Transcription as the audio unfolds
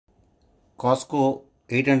Costco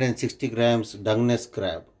 860 grams Dungeness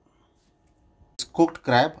crab. It's cooked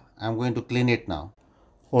crab. I'm going to clean it now.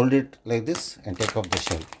 Hold it like this and take off the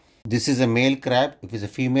shell. This is a male crab. If it's a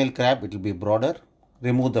female crab, it will be broader.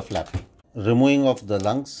 Remove the flap. Removing of the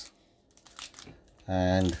lungs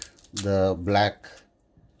and the black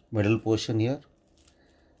middle portion here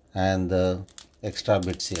and the extra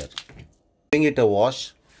bits here. Giving it a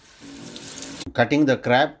wash. Cutting the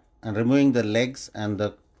crab and removing the legs and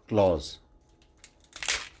the claws.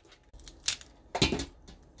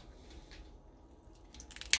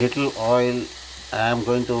 Little oil. I am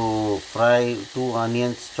going to fry 2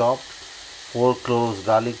 onions chopped, 4 cloves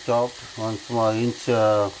garlic chopped, 1 small inch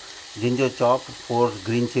ginger chopped, 4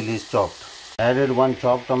 green chilies chopped. Added 1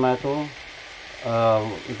 chopped tomato,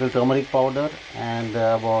 little turmeric powder and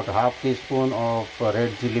about half teaspoon of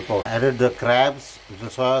red chili powder. Added the crabs, little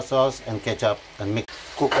soya sauce and ketchup and mix.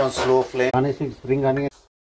 Cook on slow flame. Garnishing spring onion.